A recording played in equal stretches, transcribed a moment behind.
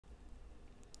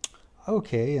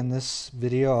Okay, in this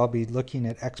video I'll be looking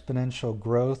at exponential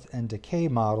growth and decay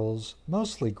models,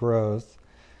 mostly growth.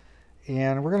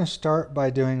 And we're going to start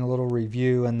by doing a little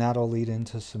review, and that'll lead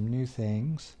into some new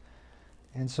things.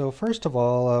 And so first of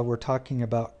all, we're talking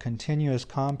about continuous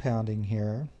compounding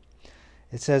here.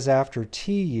 It says after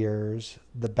T years,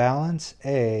 the balance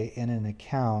A in an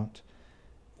account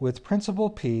with principal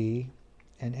P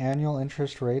and annual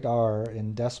interest rate R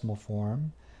in decimal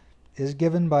form is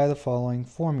given by the following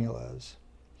formulas.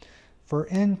 For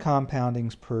n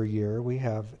compoundings per year, we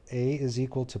have A is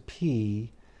equal to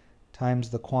P times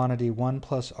the quantity 1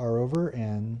 plus R over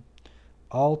n,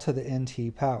 all to the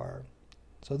nt power.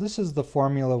 So this is the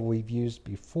formula we've used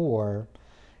before,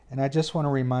 and I just want to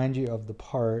remind you of the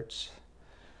parts.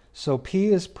 So P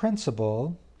is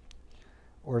principal,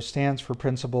 or stands for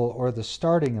principal, or the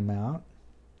starting amount,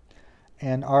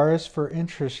 and R is for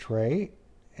interest rate,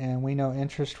 and we know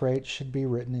interest rate should be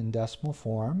written in decimal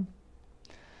form.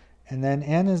 And then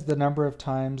n is the number of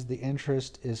times the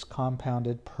interest is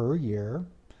compounded per year.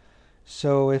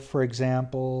 So if, for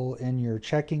example, in your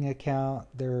checking account,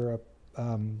 they're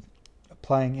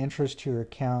applying interest to your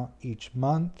account each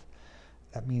month,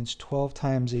 that means 12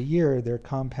 times a year they're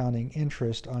compounding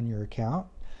interest on your account.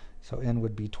 So n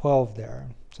would be 12 there.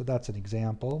 So that's an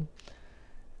example.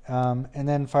 And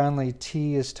then finally,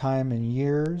 t is time in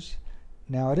years.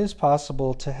 Now it is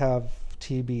possible to have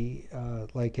t be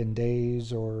like in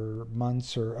days or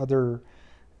months or other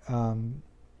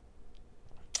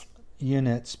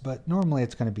units, but normally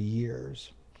it's going to be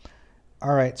years.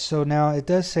 All right, so now it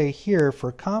does say here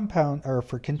for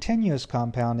continuous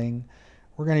compounding,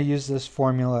 we're going to use this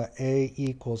formula A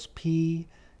equals P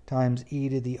times e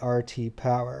to the RT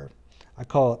power. I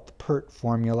call it the PERT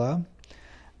formula.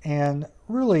 And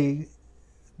really,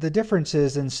 the difference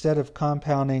is instead of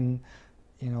compounding,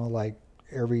 like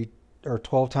every or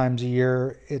 12 times a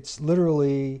year, it's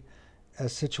literally a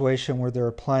situation where they're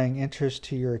applying interest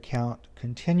to your account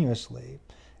continuously.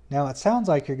 Now it sounds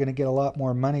like you're going to get a lot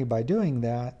more money by doing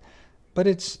that, but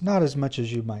it's not as much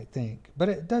as you might think, but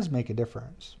it does make a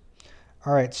difference.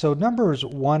 All right, so numbers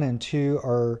 1 and 2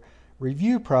 are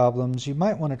review problems. You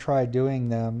might want to try doing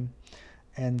them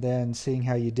and then seeing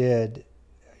how you did,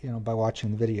 by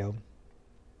watching the video.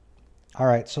 All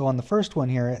right, so on the first one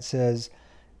here it says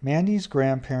Mandy's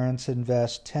grandparents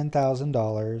invest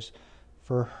 $10,000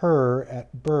 for her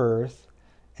at birth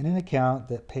in an account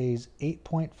that pays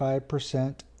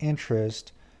 8.5%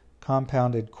 interest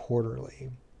compounded quarterly.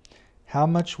 How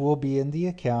much will be in the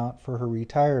account for her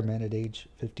retirement at age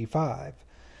 55?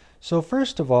 So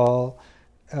first of all,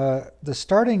 the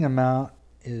starting amount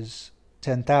is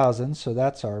 10,000, so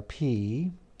that's our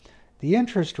P. The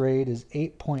interest rate is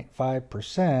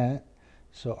 8.5%,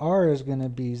 so R is going to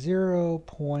be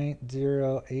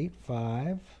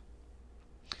 0.085.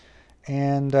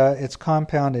 And it's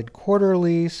compounded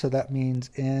quarterly, so that means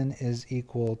n is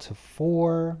equal to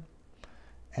 4.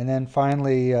 And then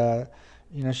finally,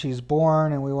 she's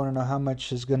born, and we want to know how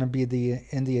much is going to be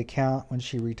in the account when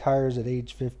she retires at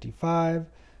age 55.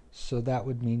 So that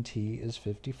would mean T is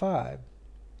 55.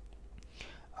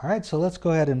 All right, so let's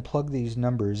go ahead and plug these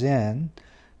numbers in.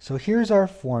 So here's our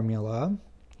formula,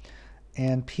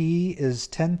 and P is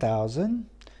 10,000,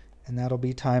 and that'll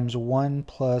be times 1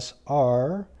 plus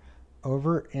R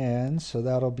over n, so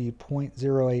that'll be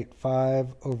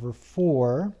 0.085 over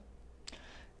 4,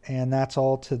 and that's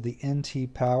all to the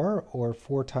nt power, or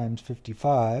 4 times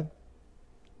 55.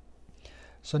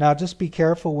 So now just be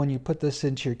careful when you put this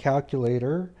into your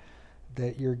calculator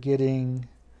that you're getting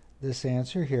this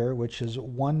answer here, which is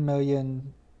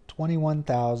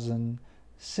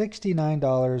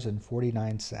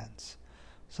 $1,021,069.49.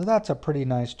 So that's a pretty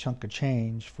nice chunk of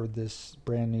change for this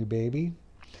brand new baby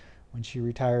when she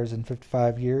retires in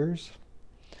 55 years.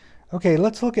 Okay,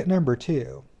 let's look at number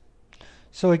 2.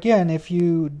 So again, if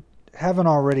you haven't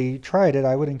already tried it,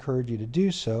 I would encourage you to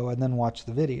do so and then watch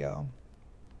the video.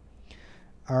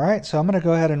 All right, so I'm going to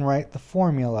go ahead and write the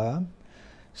formula.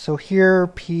 So here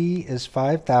P is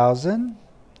 5,000.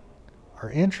 Our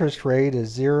interest rate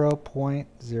is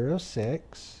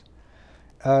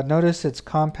 0.06. Notice it's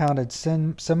compounded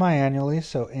semi-annually,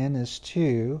 so n is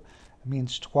 2. It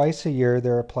means twice a year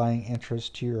they're applying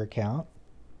interest to your account,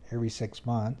 every 6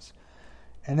 months.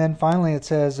 And then finally it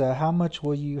says how much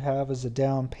will you have as a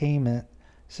down payment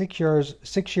 6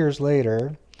 years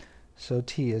later. So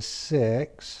T is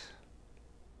 6.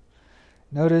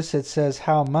 Notice it says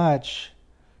how much.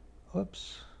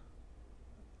 Whoops.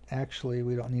 Actually,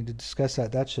 we don't need to discuss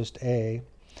that. That's just A.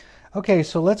 Okay,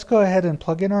 so let's go ahead and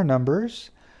plug in our numbers.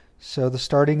 So the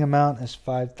starting amount is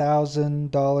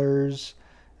 $5,000.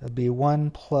 It'll be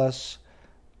 1 plus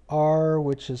r,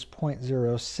 which is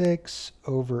 0.06,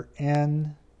 over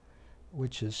n,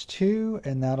 which is 2,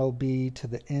 and that'll be to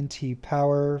the nt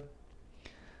power.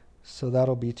 So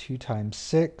that'll be 2 times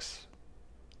 6.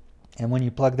 And when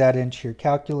you plug that into your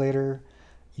calculator,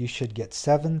 you should get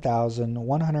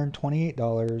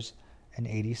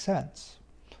 $7,128.80.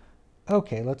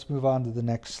 Okay, let's move on to the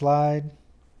next slide.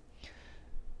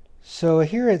 So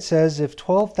here it says if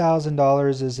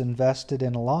 $12,000 is invested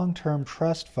in a long-term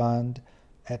trust fund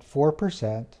at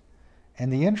 4%,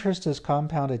 and the interest is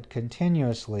compounded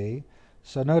continuously,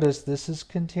 so notice this is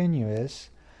continuous,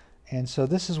 and so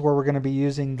this is where we're going to be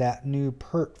using that new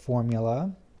PERT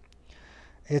formula.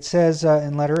 It says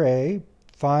in letter A,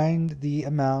 find the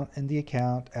amount in the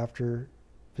account after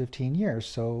 15 years.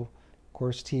 So, of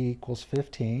course, t equals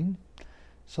 15.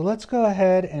 So let's go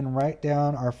ahead and write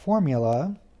down our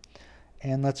formula,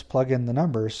 and let's plug in the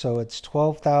numbers. So it's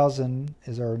 12,000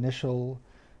 is our initial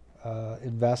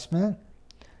investment.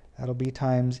 That'll be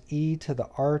times e to the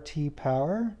rt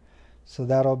power. So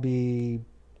that'll be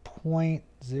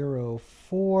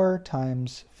 0.04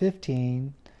 times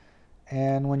 15.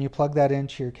 And when you plug that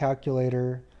into your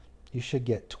calculator, you should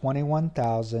get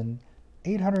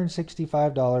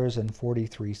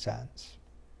 $21,865.43.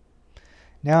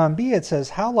 Now in B it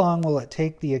says, how long will it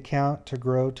take the account to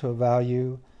grow to a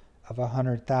value of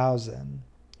 100,000?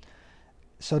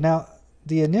 So now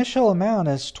the initial amount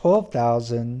is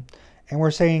 12,000, and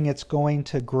we're saying it's going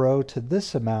to grow to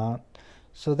this amount.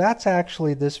 So that's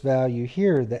actually this value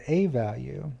here, the A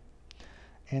value.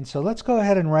 And so let's go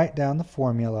ahead and write down the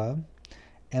formula,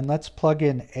 and let's plug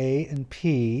in A and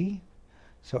P.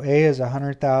 So A is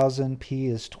 100,000, P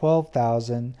is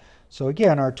 12,000. So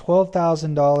again, our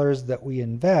 $12,000 that we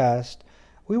invest,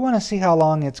 we want to see how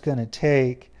long it's going to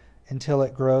take until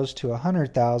it grows to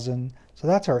 100,000. So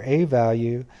that's our A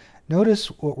value. Notice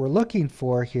what we're looking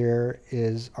for here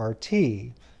is our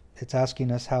T. It's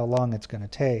asking us how long it's going to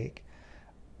take.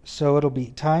 So it'll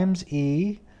be times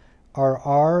E. Our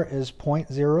R is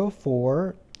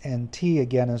 0.04, and T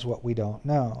again is what we don't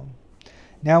know.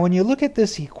 Now when you look at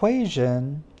this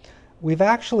equation, we've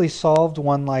actually solved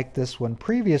one like this one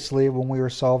previously when we were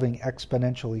solving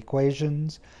exponential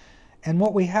equations. And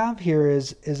what we have here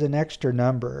is an extra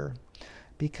number,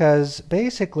 because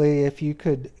basically if you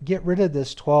could get rid of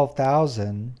this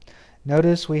 12,000,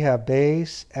 notice we have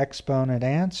base, exponent,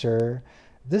 answer.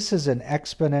 This is an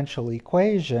exponential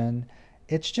equation.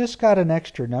 It's just got an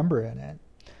extra number in it.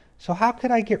 So how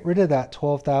could I get rid of that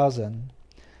 12,000?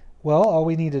 Well, all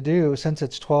we need to do, since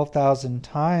it's 12,000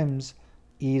 times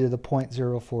e to the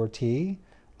 0.04t,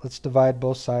 let's divide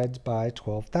both sides by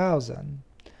 12,000.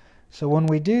 So when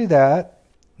we do that,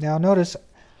 now notice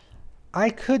I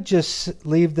could just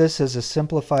leave this as a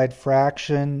simplified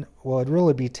fraction. Well, it'd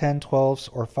really be 10/12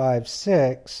 or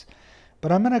 5/6,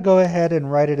 but I'm going to go ahead and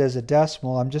write it as a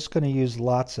decimal. I'm just going to use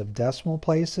lots of decimal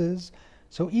places.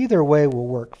 So either way will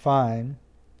work fine.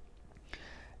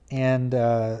 And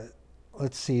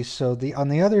let's see, so on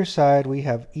the other side we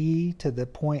have e to the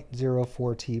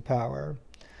 0.04t power.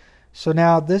 So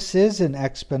now this is an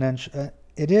exponential,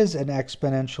 it is an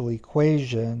exponential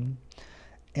equation,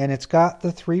 and it's got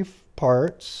the three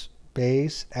parts,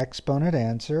 base, exponent,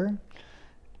 answer.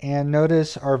 And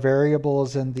notice our variable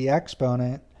is in the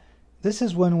exponent. This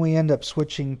is when we end up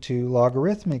switching to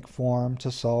logarithmic form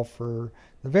to solve for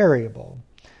the variable.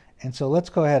 And so let's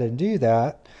go ahead and do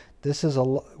that. This is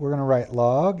we're going to write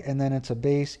log, and then it's a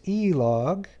base e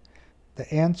log.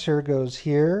 The answer goes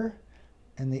here,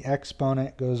 and the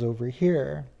exponent goes over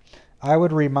here. I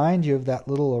would remind you of that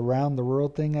little around the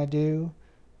world thing I do.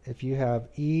 If you have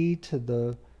e to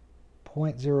the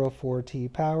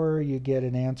 0.04t power, you get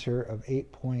an answer of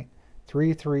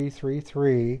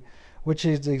 8.3333, which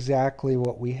is exactly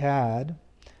what we had.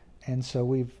 And so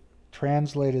we've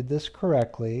translated this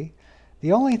correctly.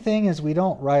 The only thing is we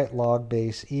don't write log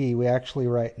base e, we actually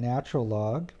write natural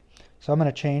log. So I'm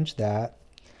going to change that.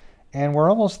 And we're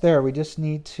almost there. We just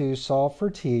need to solve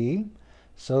for t.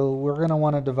 So we're going to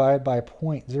want to divide by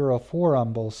 0.04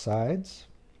 on both sides.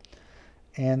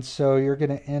 And so you're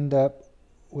going to end up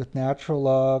with natural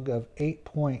log of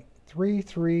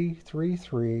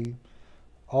 8.3333,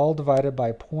 all divided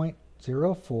by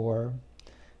 0.04,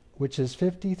 which is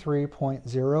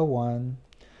 53.01,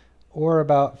 or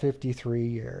about 53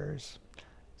 years.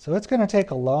 So it's going to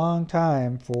take a long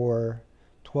time for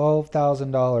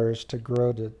 $12,000 to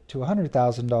grow to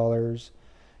 $100,000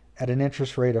 at an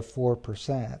interest rate of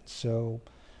 4%. So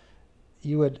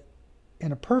you would,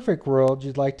 in a perfect world,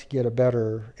 you'd like to get a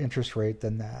better interest rate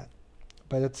than that.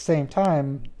 But at the same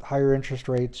time, higher interest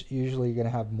rates usually going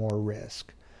to have more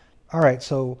risk. All right,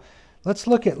 so Let's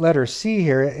look at letter C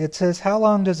here. It says, how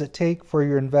long does it take for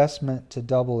your investment to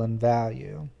double in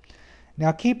value?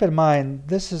 Now keep in mind,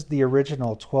 this is the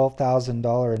original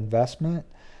 $12,000 investment.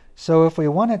 So if we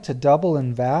want it to double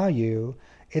in value,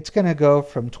 it's going to go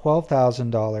from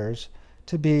 $12,000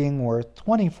 to being worth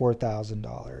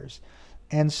 $24,000.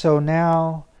 And so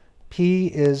now P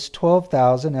is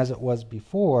 12,000 as it was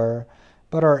before,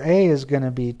 but our A is going to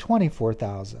be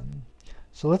 24,000.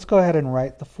 So let's go ahead and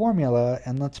write the formula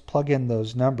and let's plug in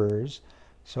those numbers.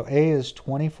 So A is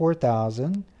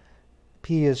 24,000,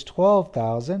 P is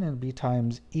 12,000, and B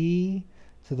times E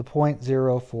to the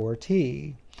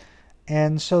 0.04t.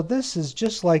 And so this is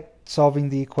just like solving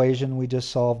the equation we just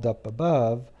solved up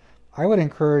above. I would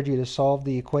encourage you to solve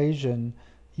the equation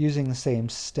using the same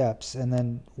steps and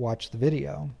then watch the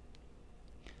video.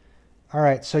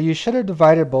 Alright, so you should have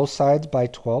divided both sides by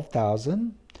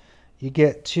 12,000. You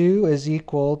get 2 is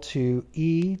equal to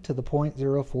e to the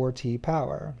 0.04t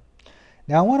power.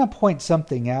 Now I want to point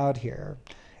something out here.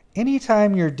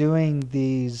 Anytime you're doing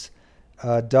these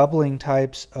doubling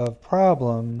types of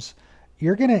problems,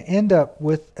 you're going to end up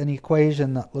with an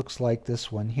equation that looks like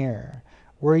this one here,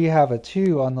 where you have a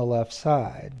 2 on the left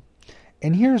side.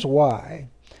 And here's why.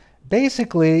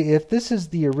 Basically, if this is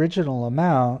the original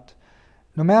amount,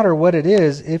 no matter what it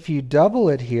is, if you double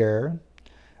it here,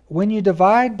 when you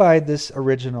divide by this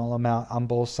original amount on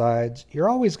both sides, you're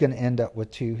always going to end up with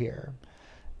 2 here.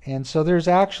 And so there's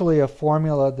actually a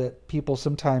formula that people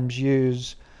sometimes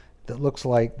use that looks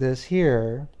like this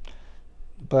here,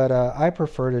 but I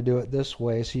prefer to do it this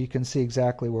way so you can see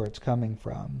exactly where it's coming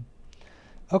from.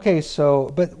 Okay, so,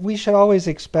 but we should always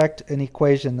expect an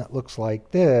equation that looks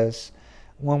like this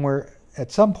when we're,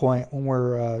 at some point, when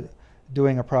we're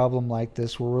doing a problem like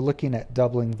this where we're looking at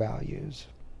doubling values.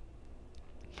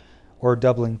 Or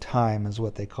doubling time is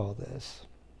what they call this.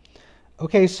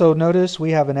 Okay, so notice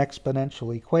we have an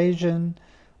exponential equation.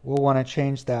 We'll want to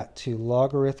change that to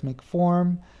logarithmic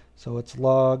form. So it's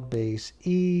log base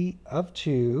e of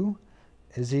 2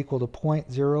 is equal to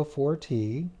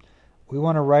 0.04t. We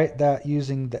want to write that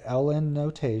using the ln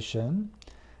notation.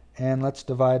 And let's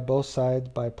divide both sides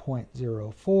by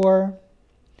 0.04.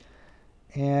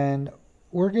 And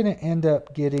we're going to end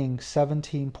up getting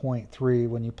 17.3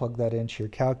 when you plug that into your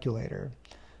calculator.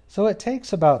 So it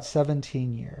takes about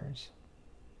 17 years.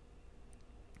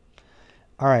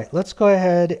 All right, let's go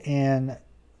ahead and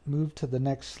move to the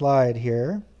next slide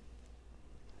here.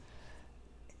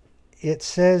 It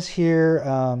says here,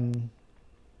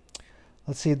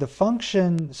 let's see, the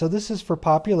function, so this is for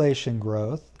population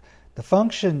growth. The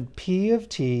function P of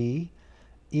t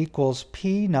equals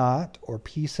P naught, or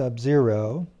P sub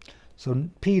 0. So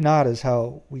P naught is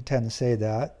how we tend to say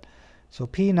that. So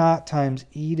P naught times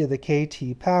e to the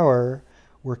kt power,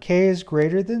 where k is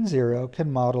greater than 0,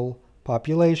 can model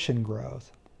population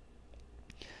growth.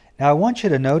 Now I want you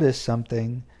to notice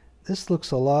something. This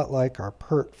looks a lot like our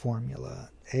PERT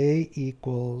formula. A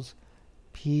equals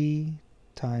P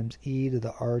times e to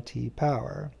the RT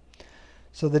power.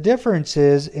 So the difference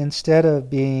is, instead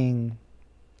of being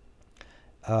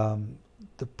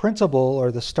the principal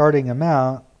or the starting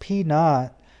amount, P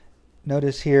naught,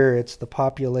 notice here it's the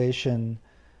population,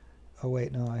 oh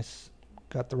wait, no, I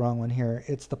got the wrong one here.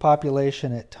 It's the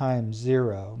population at time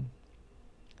 0.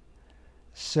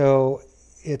 So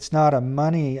it's not a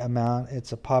money amount,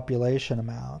 it's a population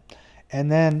amount.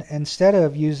 And then instead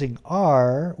of using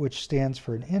R, which stands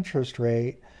for an interest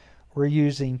rate, we're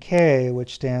using K,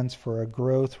 which stands for a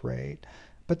growth rate.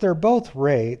 But they're both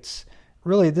rates.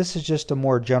 Really, this is just a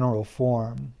more general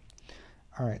form.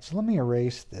 All right, so let me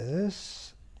erase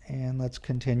this, and let's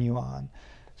continue on.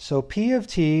 So P of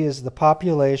t is the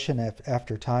population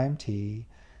after time t.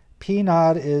 P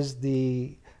naught is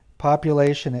the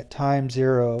population at time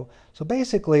 0. So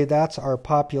basically, that's our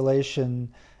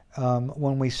population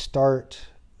when we start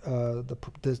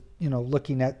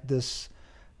looking at this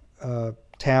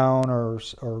town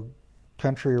or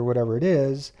country or whatever it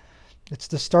is. It's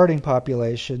the starting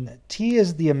population. T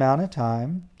is the amount of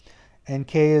time, and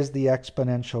K is the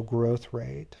exponential growth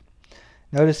rate.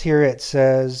 Notice here it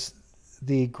says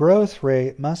the growth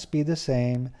rate must be the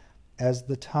same as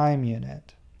the time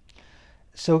unit.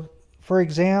 So, for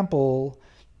example,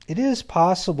 it is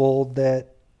possible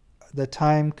that the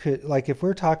time could, like if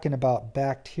we're talking about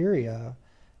bacteria,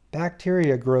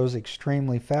 bacteria grows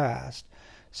extremely fast.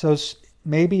 So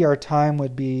maybe our time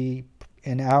would be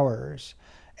in hours.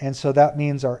 And so that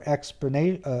means our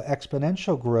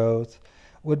exponential growth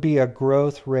would be a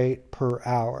growth rate per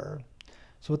hour.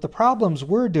 So with the problems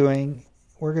we're doing,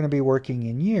 we're going to be working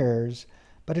in years,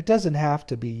 but it doesn't have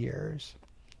to be years.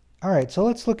 All right, so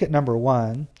let's look at number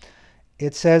 1.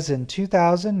 it says in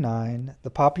 2009, the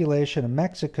population of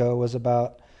Mexico was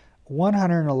about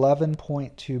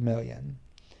 111.2 million.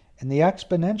 And the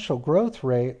exponential growth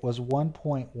rate was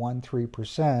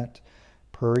 1.13%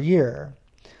 per year.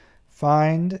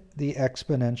 Find the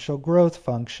exponential growth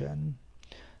function.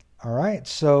 All right,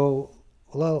 so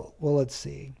well, let's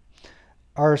see.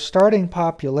 Our starting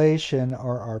population,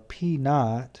 or our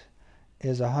P0,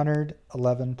 is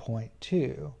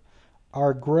 111.2.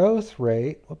 Our growth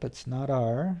rate, it's not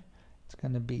R, it's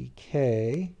going to be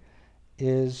K,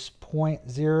 is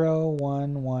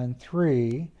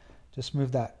 0.0113. Just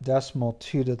move that decimal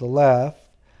 2 to the left.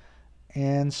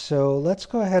 And so let's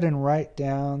go ahead and write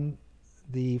down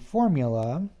the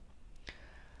formula.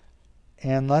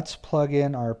 And let's plug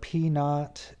in our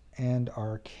P0 and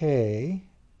our K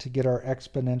to get our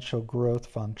exponential growth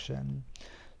function.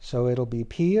 So it'll be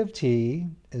P of t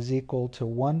is equal to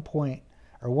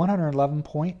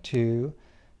 111.2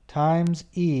 times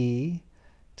e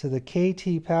to the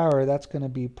kt power. That's going to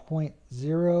be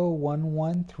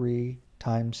 0.0113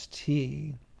 times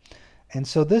t. And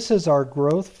so this is our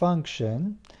growth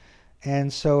function.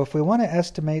 And so if we want to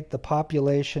estimate the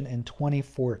population in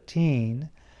 2014,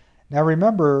 now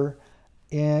remember,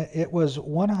 it was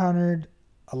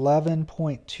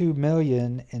 111.2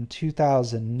 million in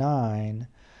 2009.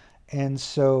 And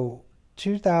so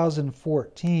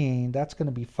 2014, that's going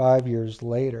to be 5 years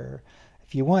later.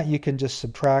 If you want, you can just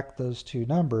subtract those two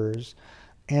numbers.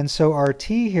 And so our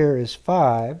t here is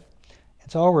 5.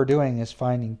 And so all we're doing is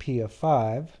finding p of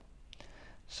 5.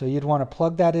 So you'd want to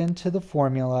plug that into the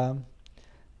formula.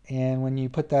 And when you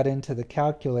put that into the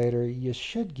calculator, you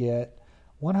should get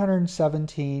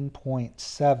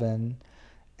 117.7.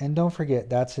 And don't forget,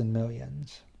 that's in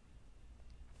millions.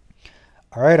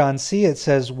 All right, on C it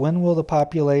says, when will the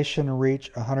population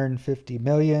reach 150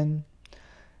 million?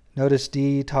 Notice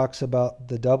D talks about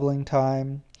the doubling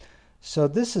time. So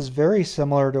this is very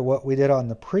similar to what we did on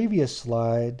the previous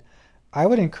slide. I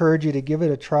would encourage you to give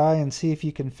it a try and see if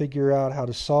you can figure out how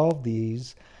to solve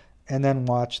these, and then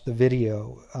watch the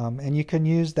video. And you can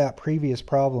use that previous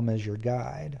problem as your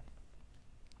guide.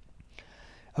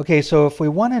 Okay, so if we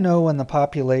want to know when the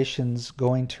population's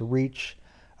going to reach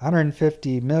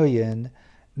 150 million,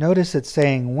 notice it's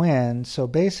saying when, so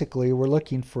basically we're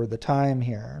looking for the time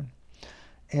here.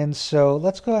 And so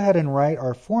let's go ahead and write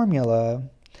our formula.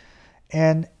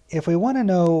 And if we want to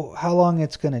know how long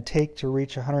it's going to take to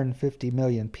reach 150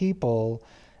 million people,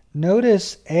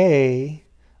 notice A,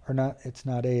 or not, it's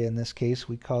not A in this case,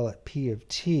 we call it P of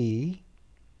t,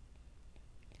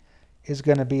 is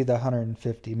going to be the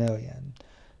 150 million.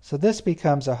 So this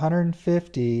becomes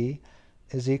 150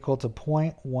 is equal to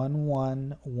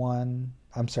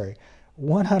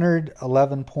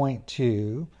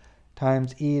 111.2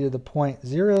 times e to the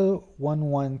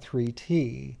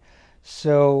 0.0113t.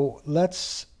 So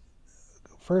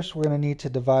first we're going to need to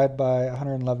divide by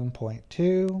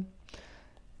 111.2.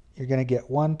 You're going to get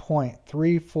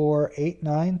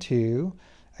 1.34892.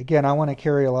 Again, I want to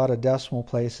carry a lot of decimal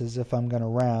places if I'm going to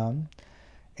round.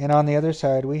 And on the other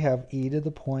side, we have e to the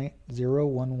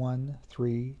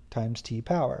 0.0113 times t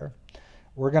power.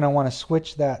 We're going to want to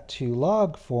switch that to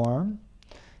log form.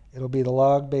 It'll be the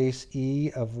log base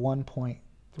e of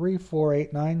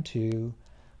 1.34892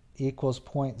 equals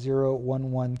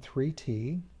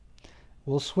 0.0113t.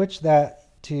 We'll switch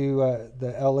that to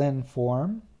the ln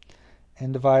form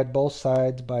and divide both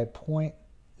sides by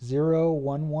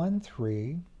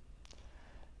 0.0113.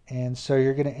 And so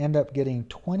you're going to end up getting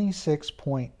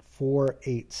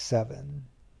 26.487.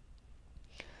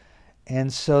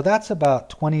 And so that's about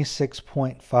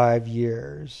 26.5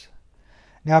 years.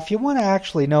 Now, if you want to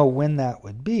actually know when that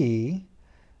would be,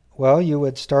 well, you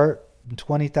would start in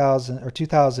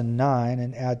 2009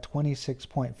 and add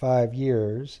 26.5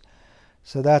 years.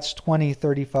 So that's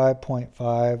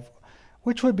 2035.5,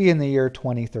 which would be in the year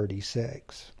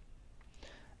 2036.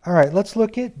 All right, let's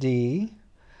look at D.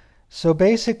 So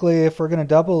basically, if we're going to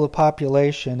double the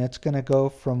population, it's going to go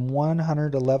from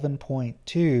 111.2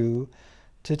 to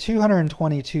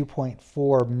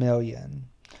 222.4 million.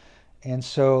 And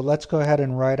so let's go ahead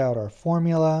and write out our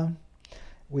formula.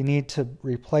 We need to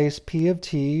replace P of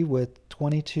t with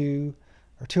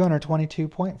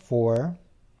 222.4.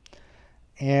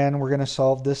 And we're going to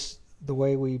solve this the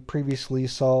way we previously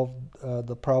solved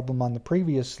the problem on the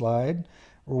previous slide,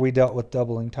 where we dealt with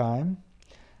doubling time.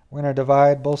 We're going to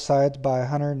divide both sides by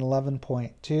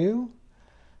 111.2.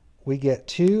 We get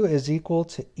 2 is equal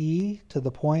to e to the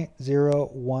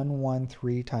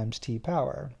 0.0113 times t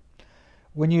power.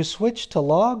 When you switch to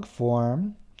log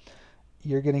form,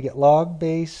 you're going to get log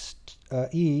base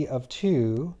e of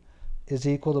 2 is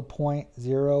equal to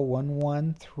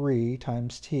 0.0113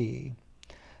 times t.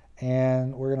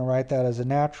 And we're going to write that as a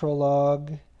natural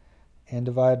log and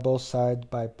divide both sides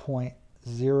by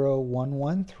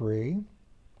 0.0113.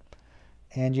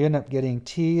 And you end up getting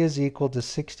t is equal to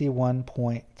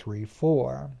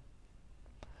 61.34.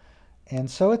 And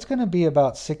so it's going to be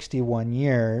about 61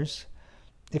 years.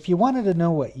 If you wanted to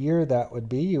know what year that would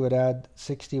be, you would add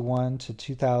 61 to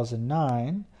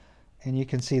 2009, and you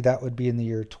can see that would be in the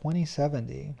year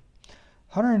 2070.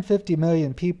 150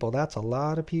 million people, that's a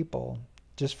lot of people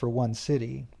just for one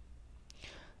city.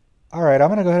 All right, I'm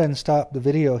going to go ahead and stop the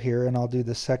video here, and I'll do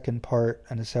the second part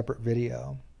in a separate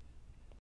video.